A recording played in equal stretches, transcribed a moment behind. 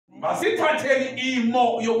Masithatheni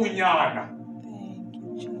imo yobunyana.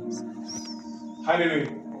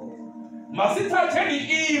 Hallelujah. Masithatheni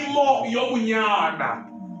imo yobunyana.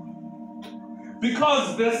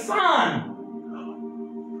 Because the Son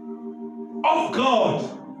of God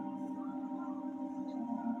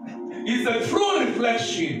is a true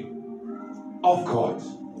reflection of God.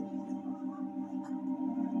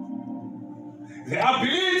 The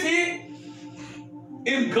ability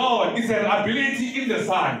in God is an ability in the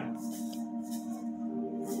Son.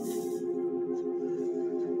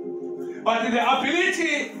 But the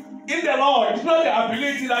ability in the Lord is not the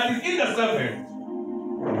ability that is in the servant.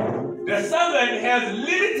 The servant has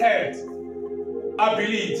limited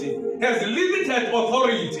ability, has limited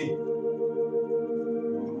authority.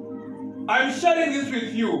 I'm sharing this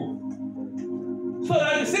with you so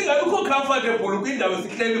that singaluko comfortable kwindawo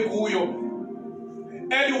sihleli kuyo.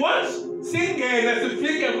 And once singene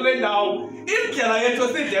sifike kule ndawo, indlela yethu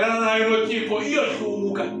sidlelana nayo noThixo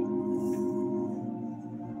iyohluka.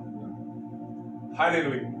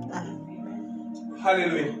 Hallelujah.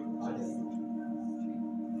 Hallelujah.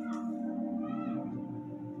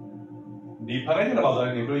 Ndiphakanyela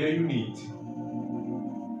bazalwane ngento ye-unity.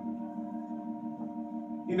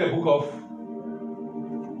 In the book of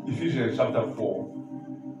Ephesians chapter 4,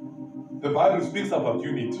 the Bible speaks about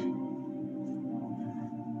unity.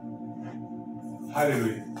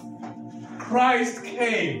 Hallelujah. Christ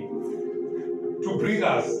came to bring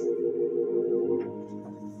us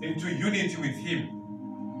into unity with Him.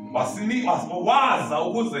 But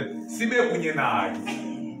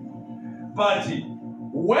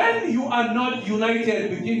when you are not united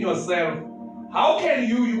within yourself, how can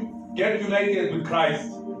you get united with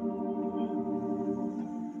Christ?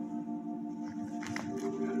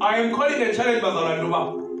 I am calling a challenge,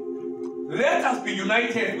 Bazalanduba. Let us be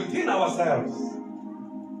united within ourselves.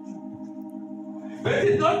 Let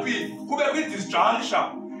it not be this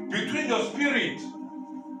disjunction between your spirit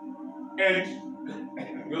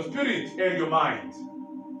and your mind.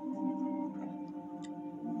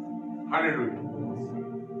 Hallelujah.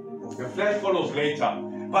 The flesh follows later.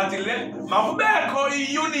 But makubekho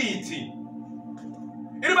unity.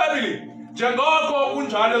 In the Bible, njengoko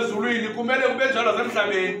kunjalo ezulwini kumele kube njalo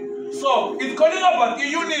nasemhlabeni. So it's calling about the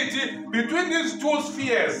unity between these two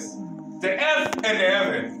spheres, the earth and the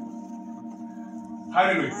heaven.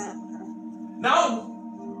 Hallelujah. Now,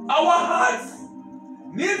 our hearts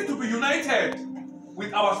need to be united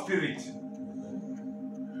with our spirit.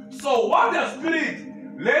 So what the spirit,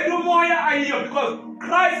 because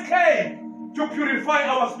Christ came to purify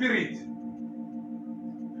our spirit.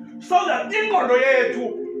 So that ingondo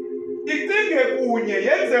yethu icinge kunye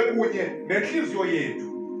yenze kunye nenhliziyo yethu.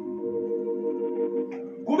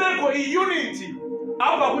 Kubekho unity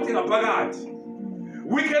apha kuthi ngaphakathi.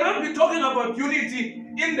 We cannot be talking about unity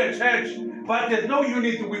in the church, but there's no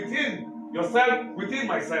unity within yourself, within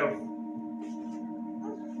myself.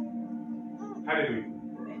 Hallelujah.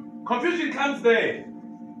 Confusion comes there.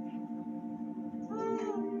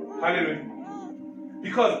 Hallelujah.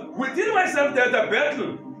 Because within myself there's a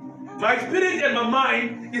battle. My spirit and my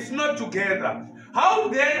mind is not together. How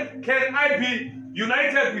then can I be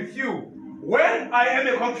united with you when I am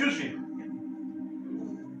a confusion?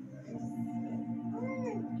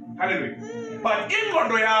 Hallelujah. But in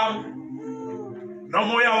God I am, no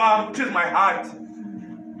more I am, which is my heart.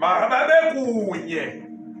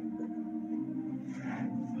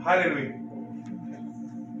 Hallelujah.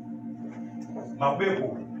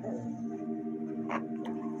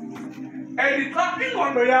 And the clapping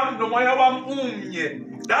on the yam, no more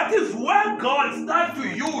that is where God starts to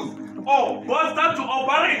use, or God starts to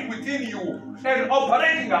operate within you and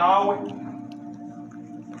operating out.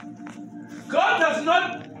 God does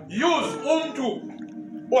not use to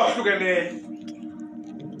wash together.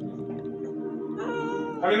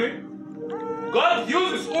 Hallelujah. God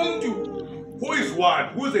uses to who is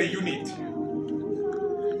one, who is a unit.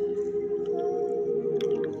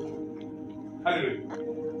 Hallelujah.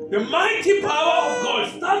 The mighty power of God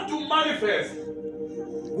starts to manifest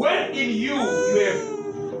when in you have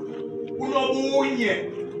unobunye,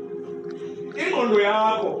 ingondo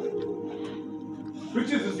yakho,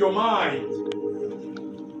 which is your mind,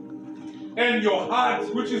 and your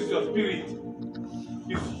heart, which is your spirit,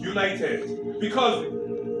 is united. Because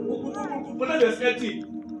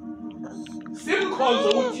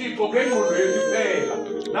simkhonzo uThixo ngengqondo yethu phela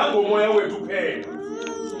nangomoya wethu phela.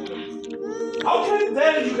 How can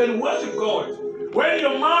then you can worship God when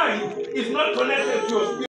your mind is not connected to your spirit?